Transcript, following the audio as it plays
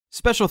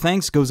Special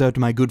thanks goes out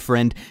to my good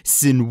friend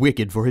Sin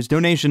Wicked for his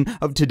donation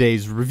of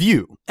today's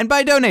review. And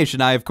by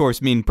donation, I of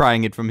course mean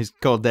prying it from his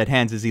cold dead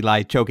hands as he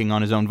lies choking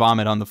on his own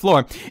vomit on the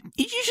floor.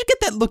 You should get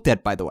that looked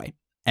at, by the way.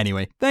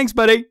 Anyway, thanks,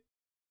 buddy.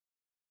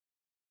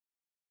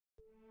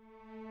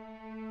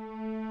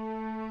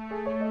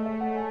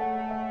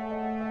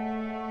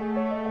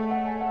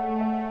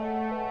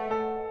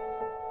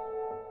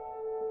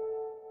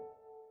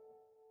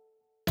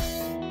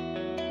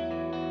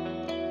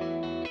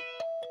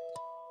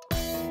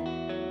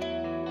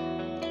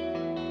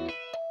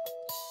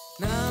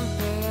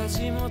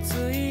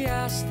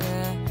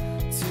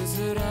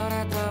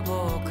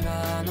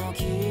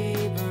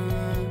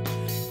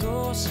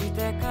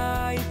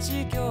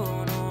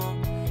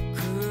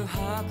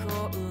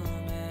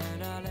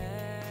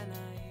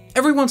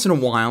 Every once in a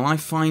while, I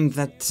find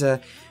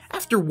that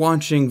after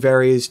watching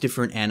various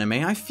different anime,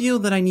 I feel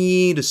that I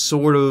need a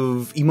sort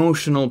of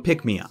emotional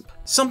pick-me-up.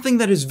 Something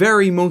that is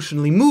very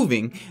emotionally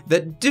moving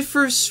that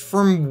differs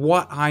from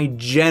what I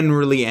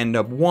generally end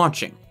up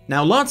watching.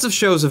 Now, lots of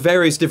shows of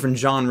various different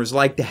genres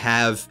like to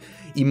have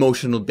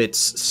emotional bits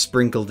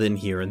sprinkled in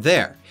here and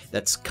there.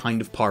 That's kind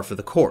of par for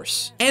the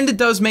course. And it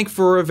does make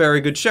for a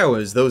very good show,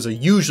 as those are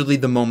usually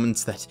the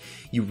moments that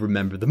you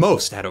remember the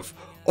most out of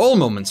all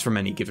moments from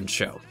any given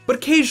show. But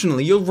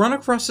occasionally you'll run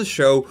across a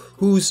show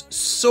whose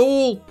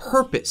sole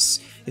purpose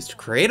is to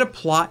create a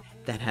plot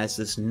that has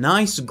this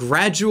nice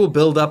gradual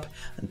build-up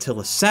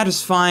until a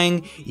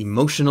satisfying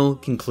emotional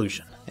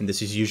conclusion. And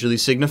this is usually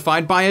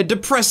signified by a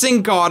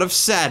depressing god of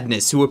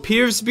sadness who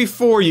appears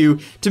before you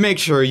to make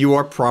sure you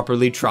are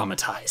properly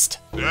traumatized.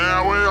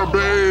 There will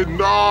be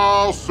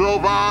no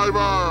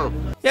survivor!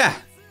 Yeah,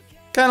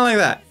 kinda like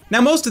that. Now,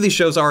 most of these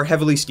shows are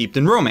heavily steeped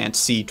in romance.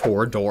 See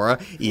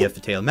Toradora, EF The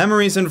Tale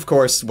Memories, and of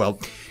course,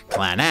 well,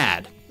 Clan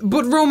Ad.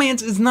 But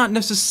romance is not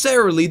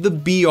necessarily the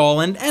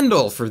be-all and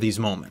end-all for these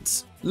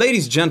moments.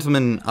 Ladies,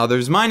 gentlemen, and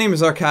others, my name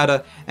is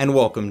Arcada, and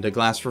welcome to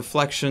Glass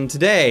Reflection.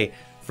 Today,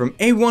 from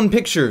A1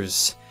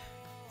 Pictures,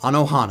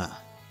 Anohana,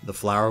 the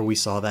flower we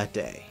saw that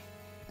day.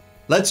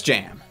 Let's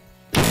jam.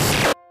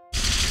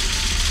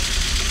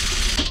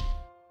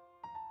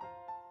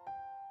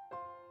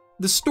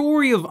 The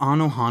story of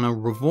Anohana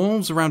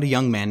revolves around a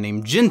young man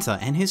named Jinta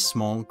and his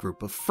small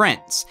group of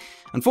friends.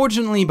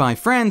 Unfortunately, by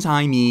friends,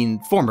 I mean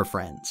former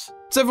friends.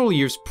 Several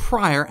years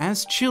prior,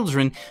 as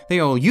children, they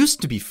all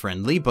used to be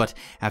friendly, but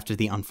after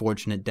the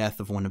unfortunate death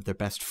of one of their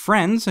best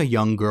friends, a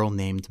young girl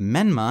named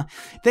Menma,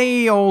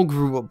 they all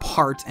grew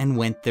apart and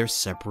went their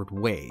separate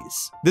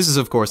ways. This is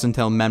of course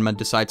until Menma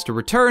decides to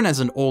return as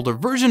an older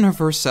version of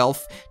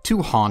herself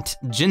to haunt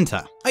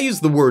Jinta. I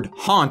use the word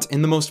haunt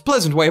in the most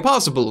pleasant way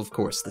possible, of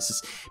course. This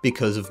is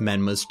because of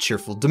Menma's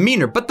cheerful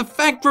demeanor, but the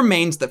fact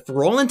remains that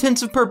for all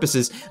intents and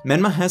purposes,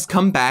 Menma has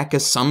come back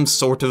as some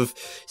sort of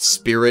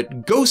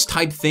spirit ghost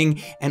type thing,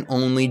 and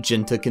only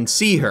Jinta can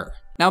see her.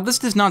 Now, this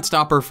does not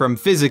stop her from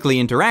physically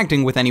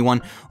interacting with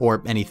anyone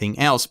or anything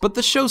else, but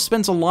the show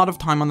spends a lot of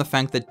time on the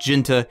fact that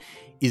Jinta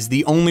is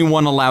the only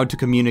one allowed to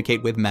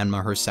communicate with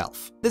Menma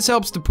herself. This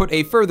helps to put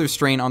a further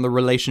strain on the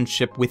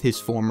relationship with his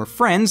former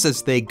friends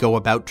as they go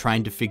about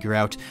trying to figure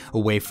out a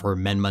way for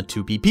Menma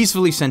to be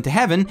peacefully sent to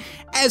heaven,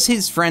 as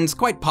his friends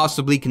quite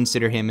possibly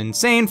consider him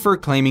insane for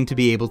claiming to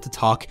be able to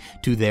talk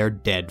to their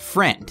dead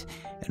friend.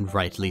 And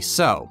rightly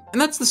so. And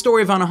that's the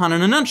story of Anohana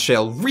in a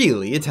nutshell,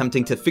 really,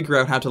 attempting to figure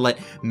out how to let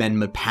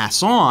Menma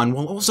pass on,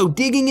 while also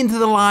digging into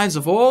the lives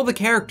of all the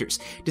characters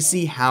to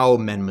see how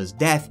Menma's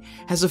death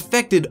has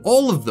affected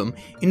all of them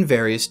in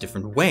various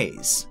different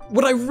ways.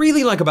 What I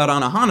really like about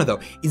Anohana,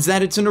 though, is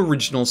that it's an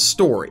original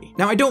story.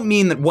 Now, I don't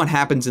mean that what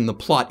happens in the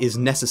plot is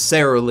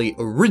necessarily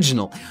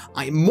original.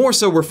 I'm more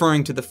so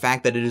referring to the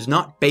fact that it is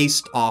not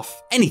based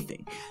off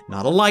anything.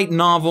 Not a light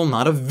novel,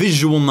 not a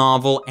visual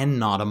novel, and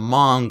not a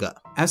manga.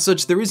 As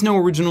such, there is no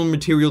original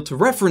material to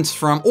reference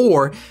from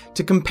or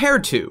to compare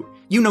to.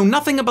 You know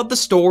nothing about the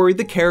story,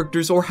 the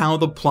characters, or how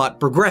the plot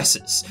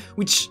progresses,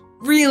 which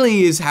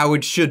really is how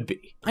it should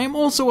be. I am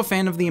also a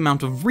fan of the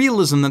amount of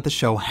realism that the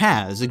show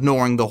has,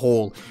 ignoring the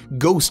whole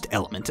ghost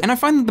element, and I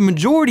find that the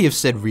majority of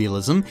said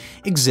realism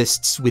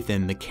exists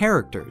within the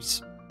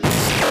characters.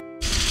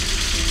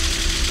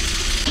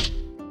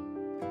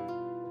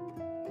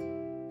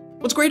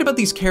 What's great about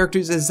these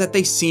characters is that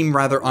they seem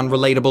rather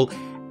unrelatable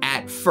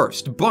at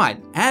first, but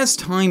as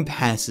time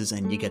passes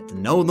and you get to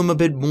know them a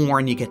bit more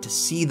and you get to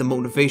see the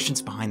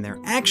motivations behind their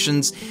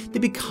actions, they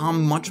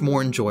become much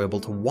more enjoyable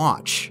to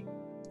watch.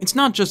 It's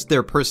not just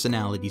their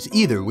personalities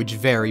either, which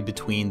vary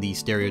between the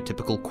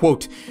stereotypical,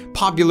 quote,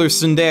 popular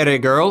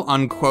tsundere girl,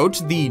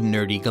 unquote, the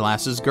nerdy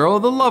glasses girl,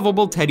 the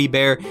lovable teddy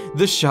bear,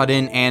 the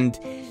shut-in, and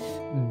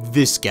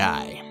this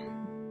guy.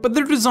 But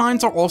their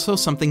designs are also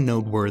something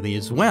noteworthy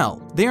as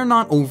well. They are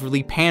not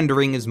overly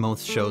pandering as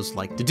most shows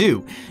like to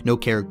do. No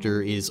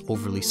character is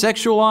overly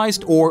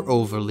sexualized or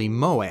overly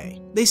moe.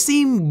 They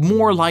seem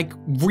more like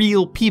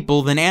real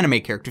people than anime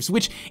characters,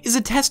 which is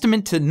a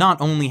testament to not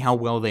only how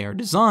well they are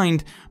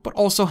designed, but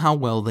also how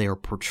well they are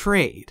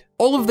portrayed.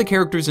 All of the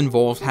characters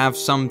involved have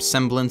some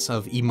semblance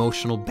of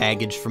emotional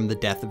baggage from the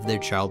death of their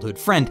childhood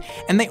friend,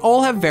 and they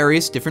all have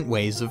various different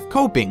ways of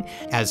coping,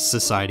 as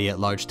society at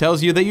large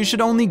tells you that you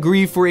should only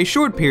grieve for a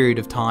short period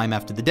of time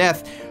after the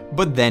death,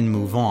 but then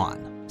move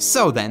on.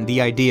 So then,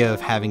 the idea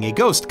of having a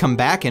ghost come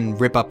back and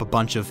rip up a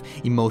bunch of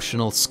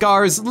emotional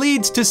scars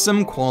leads to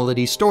some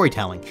quality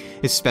storytelling,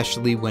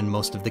 especially when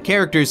most of the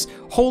characters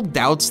hold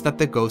doubts that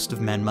the ghost of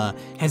Menma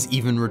has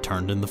even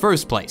returned in the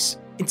first place.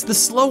 It's the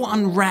slow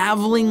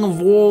unraveling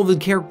of all the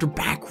character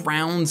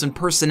backgrounds and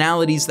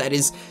personalities that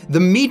is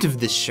the meat of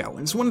this show, and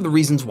it's one of the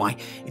reasons why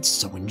it's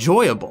so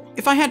enjoyable.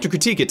 If I had to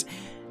critique it,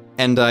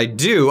 and I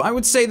do, I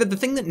would say that the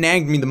thing that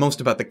nagged me the most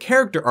about the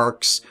character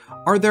arcs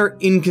are their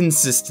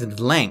inconsistent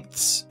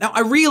lengths. Now,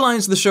 I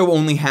realize the show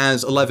only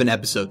has 11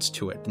 episodes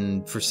to it,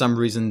 and for some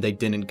reason they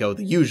didn't go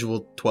the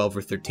usual 12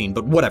 or 13,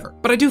 but whatever.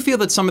 But I do feel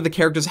that some of the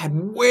characters had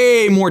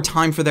way more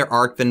time for their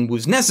arc than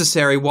was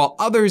necessary, while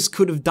others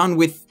could have done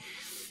with,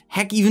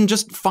 heck, even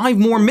just 5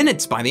 more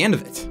minutes by the end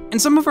of it.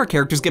 And some of our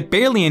characters get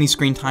barely any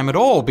screen time at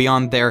all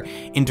beyond their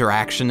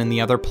interaction in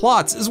the other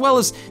plots, as well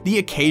as the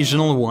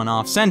occasional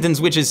one-off sentence,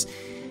 which is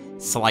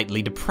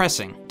slightly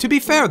depressing. To be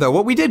fair though,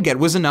 what we did get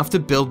was enough to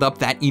build up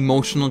that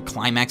emotional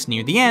climax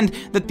near the end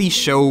that the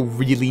show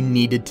really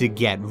needed to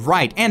get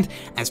right, and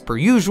as per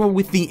usual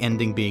with the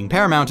ending being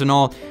paramount and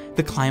all,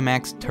 the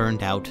climax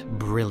turned out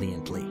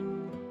brilliantly.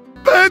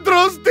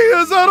 Pedro's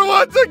tears are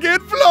once again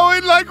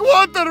flowing like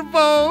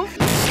waterfalls!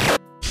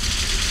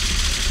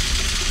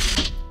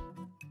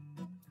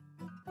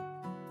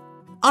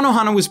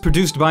 Anohana was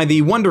produced by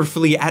the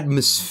wonderfully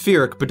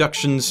atmospheric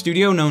production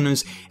studio known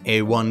as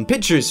A1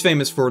 Pictures,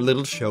 famous for a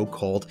little show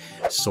called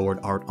Sword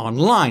Art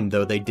Online,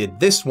 though they did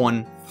this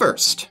one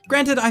first.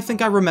 Granted, I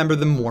think I remember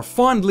them more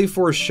fondly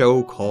for a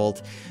show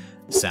called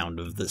Sound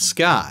of the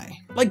Sky.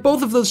 Like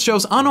both of those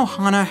shows,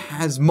 Anohana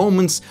has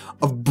moments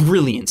of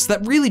brilliance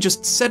that really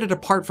just set it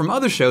apart from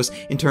other shows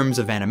in terms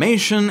of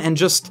animation and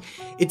just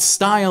its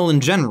style in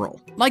general.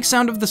 Like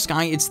Sound of the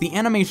Sky, it's the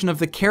animation of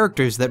the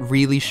characters that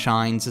really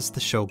shines as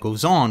the show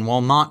goes on,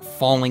 while not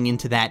falling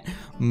into that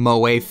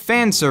moe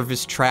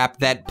fanservice trap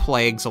that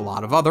plagues a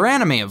lot of other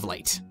anime of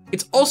late.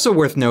 It's also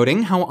worth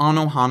noting how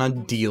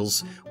Anohana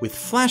deals with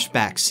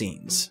flashback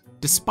scenes.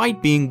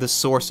 Despite being the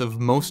source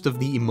of most of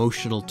the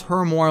emotional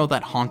turmoil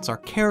that haunts our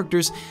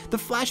characters, the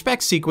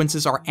flashback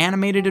sequences are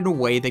animated in a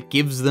way that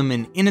gives them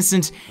an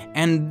innocent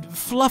and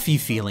fluffy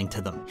feeling to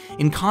them,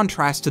 in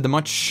contrast to the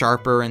much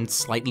sharper and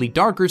slightly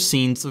darker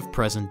scenes of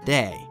present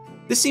day.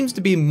 This seems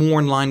to be more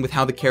in line with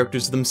how the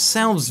characters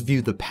themselves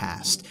view the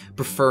past,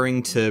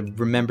 preferring to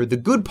remember the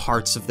good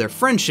parts of their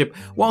friendship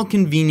while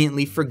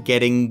conveniently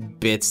forgetting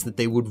bits that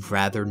they would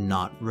rather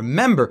not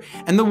remember,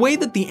 and the way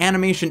that the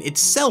animation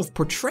itself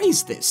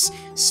portrays this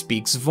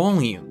speaks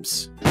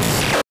volumes.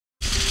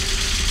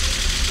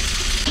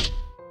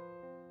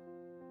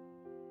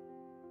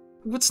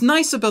 What's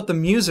nice about the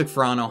music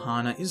for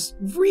Anohana is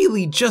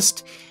really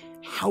just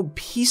how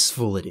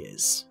peaceful it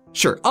is.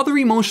 Sure, other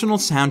emotional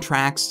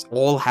soundtracks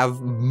all have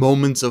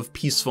moments of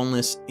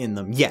peacefulness in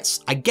them.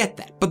 Yes, I get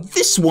that. But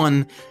this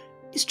one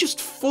is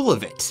just full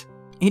of it.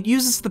 It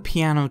uses the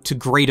piano to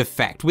great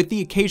effect, with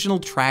the occasional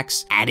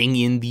tracks adding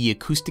in the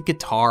acoustic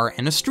guitar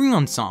and a string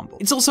ensemble.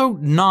 It's also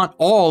not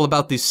all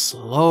about the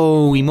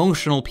slow,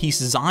 emotional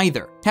pieces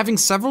either, having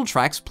several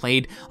tracks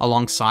played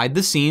alongside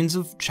the scenes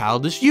of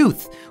childish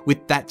youth,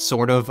 with that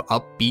sort of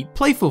upbeat,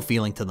 playful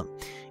feeling to them.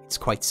 It's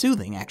quite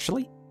soothing,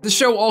 actually. The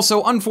show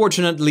also,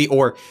 unfortunately,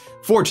 or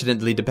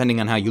fortunately,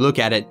 depending on how you look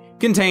at it,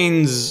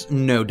 contains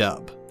no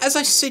dub. As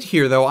I sit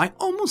here though, I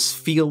almost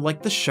feel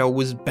like the show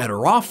was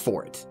better off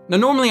for it. Now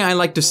normally I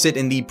like to sit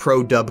in the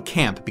pro-dub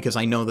camp because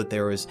I know that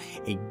there is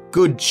a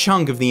good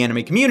chunk of the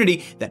anime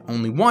community that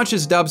only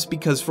watches dubs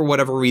because for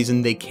whatever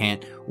reason they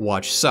can't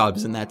watch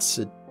subs, and that's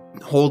a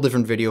whole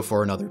different video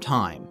for another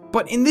time.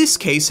 But in this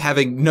case,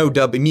 having no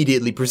dub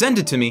immediately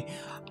presented to me,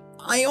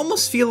 I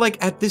almost feel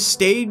like at this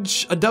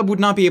stage, a dub would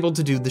not be able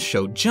to do the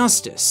show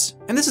justice.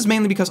 And this is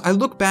mainly because I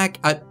look back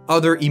at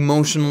other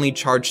emotionally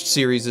charged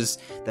series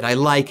that I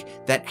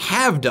like that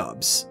have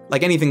dubs,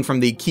 like anything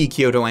from the Key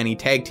Kyoto Annie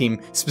tag team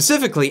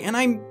specifically, and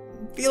I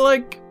feel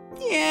like,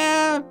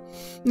 yeah,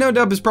 no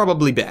dub is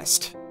probably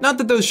best. Not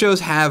that those shows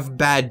have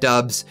bad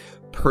dubs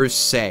per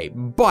se,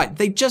 but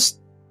they just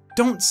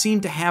don't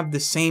seem to have the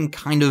same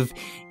kind of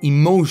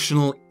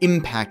emotional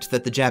impact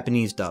that the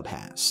Japanese dub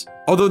has.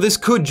 Although this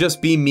could just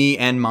be me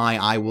and my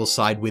I will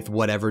side with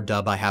whatever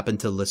dub I happen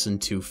to listen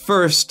to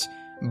first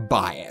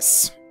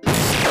bias.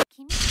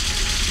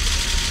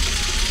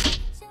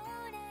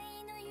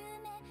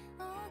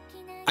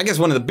 I guess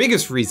one of the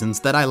biggest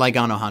reasons that I like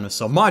Anohana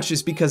so much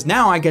is because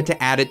now I get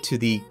to add it to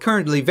the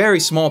currently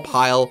very small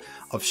pile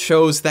of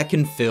shows that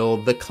can fill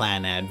the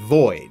Clanad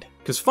void.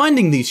 Because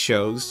finding these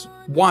shows,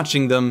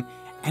 watching them,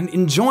 and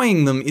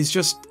enjoying them is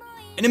just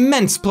an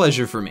immense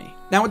pleasure for me.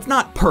 Now, it's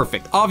not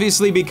perfect,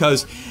 obviously,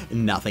 because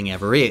nothing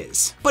ever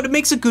is. But it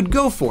makes a good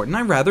go for it, and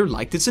I rather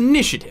liked its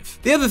initiative.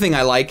 The other thing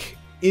I like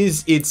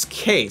is its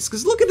case,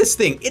 because look at this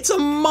thing, it's a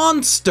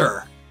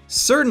monster!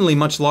 Certainly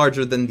much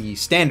larger than the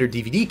standard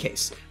DVD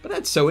case, but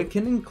that's so it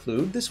can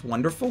include this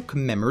wonderful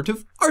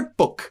commemorative art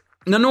book.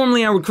 Now,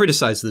 normally I would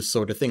criticize this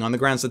sort of thing on the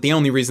grounds that the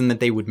only reason that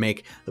they would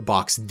make the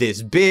box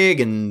this big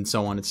and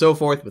so on and so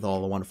forth with all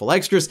the wonderful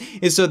extras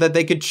is so that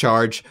they could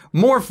charge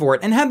more for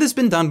it. And had this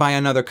been done by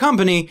another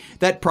company,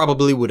 that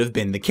probably would have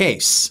been the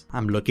case.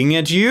 I'm looking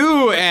at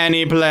you,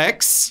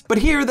 Aniplex. But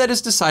here that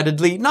is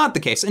decidedly not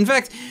the case. In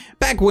fact,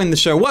 back when the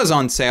show was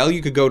on sale,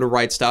 you could go to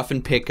Right Stuff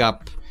and pick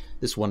up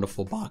this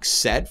wonderful box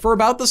set for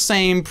about the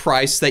same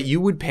price that you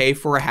would pay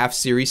for a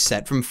half-series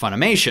set from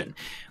Funimation,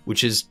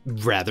 which is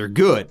rather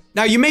good.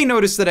 Now, you may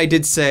notice that I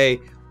did say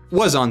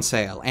was on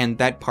sale, and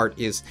that part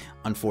is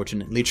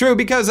unfortunately true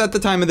because at the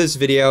time of this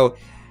video,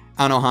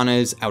 Anohana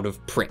is out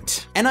of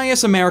print.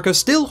 NIS America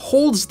still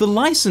holds the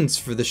license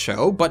for the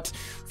show, but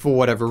for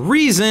whatever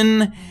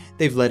reason,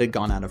 they've let it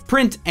gone out of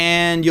print,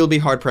 and you'll be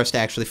hard-pressed to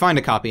actually find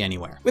a copy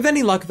anywhere. With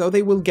any luck, though,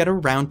 they will get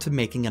around to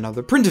making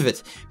another print of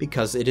it,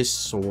 because it is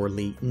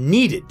sorely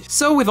needed.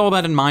 So with all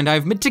that in mind,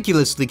 I've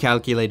meticulously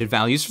calculated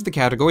values for the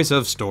categories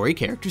of story,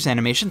 characters,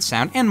 animation,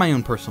 sound, and my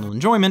own personal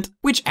enjoyment,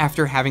 which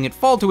after having it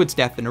fall to its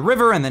death in a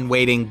river and then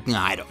waiting,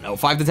 I don't know,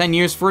 5 to 10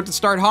 years for it to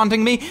start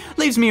haunting me,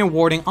 leaves me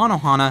awarding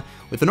Anohana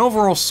with an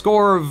overall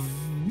score of,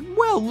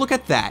 well, look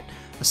at that.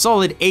 A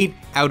solid 8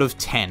 out of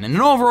 10, and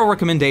an overall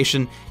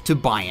recommendation to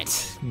buy it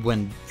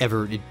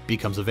whenever it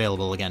becomes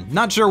available again.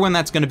 Not sure when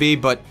that's gonna be,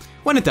 but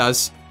when it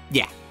does,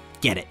 yeah,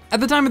 get it. At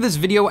the time of this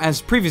video,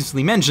 as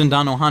previously mentioned,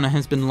 Anohana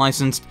has been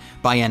licensed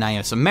by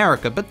NIS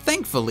America, but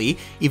thankfully,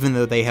 even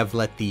though they have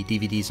let the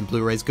DVDs and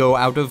Blu-rays go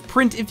out of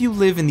print, if you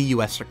live in the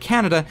US or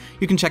Canada,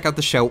 you can check out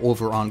the show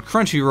over on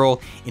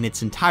Crunchyroll in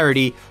its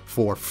entirety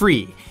for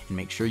free. And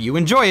make sure you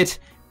enjoy it,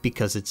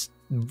 because it's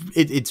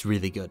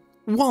really good.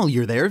 While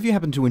you're there, if you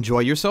happen to enjoy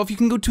yourself, you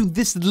can go to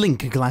this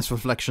link,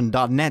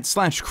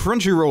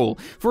 glassreflection.net/Crunchyroll,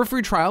 for a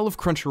free trial of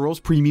Crunchyroll's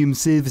premium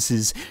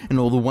services and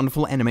all the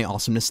wonderful anime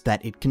awesomeness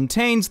that it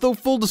contains, though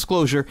full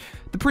disclosure,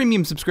 the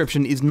premium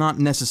subscription is not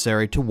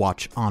necessary to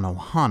watch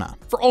Anohana.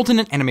 For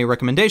alternate anime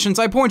recommendations,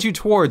 I point you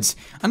towards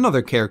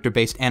another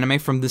character-based anime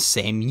from the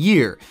same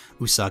year,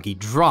 Usagi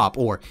Drop,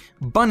 or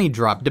Bunny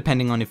Drop,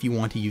 depending on if you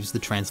want to use the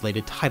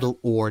translated title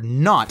or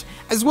not,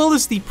 as well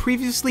as the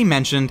previously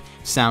mentioned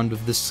Sound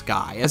of the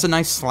Sky, as a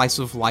nice slice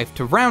of life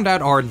to round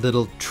out our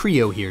little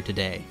trio here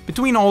today.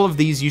 Between all of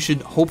these, you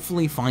should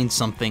hopefully find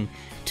something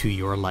to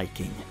your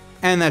liking.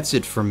 And that's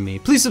it from me.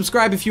 Please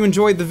subscribe if you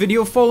enjoyed the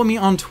video, follow me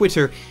on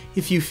Twitter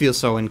if you feel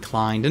so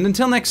inclined, and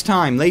until next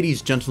time,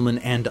 ladies, gentlemen,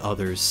 and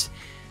others,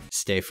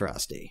 stay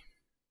frosty.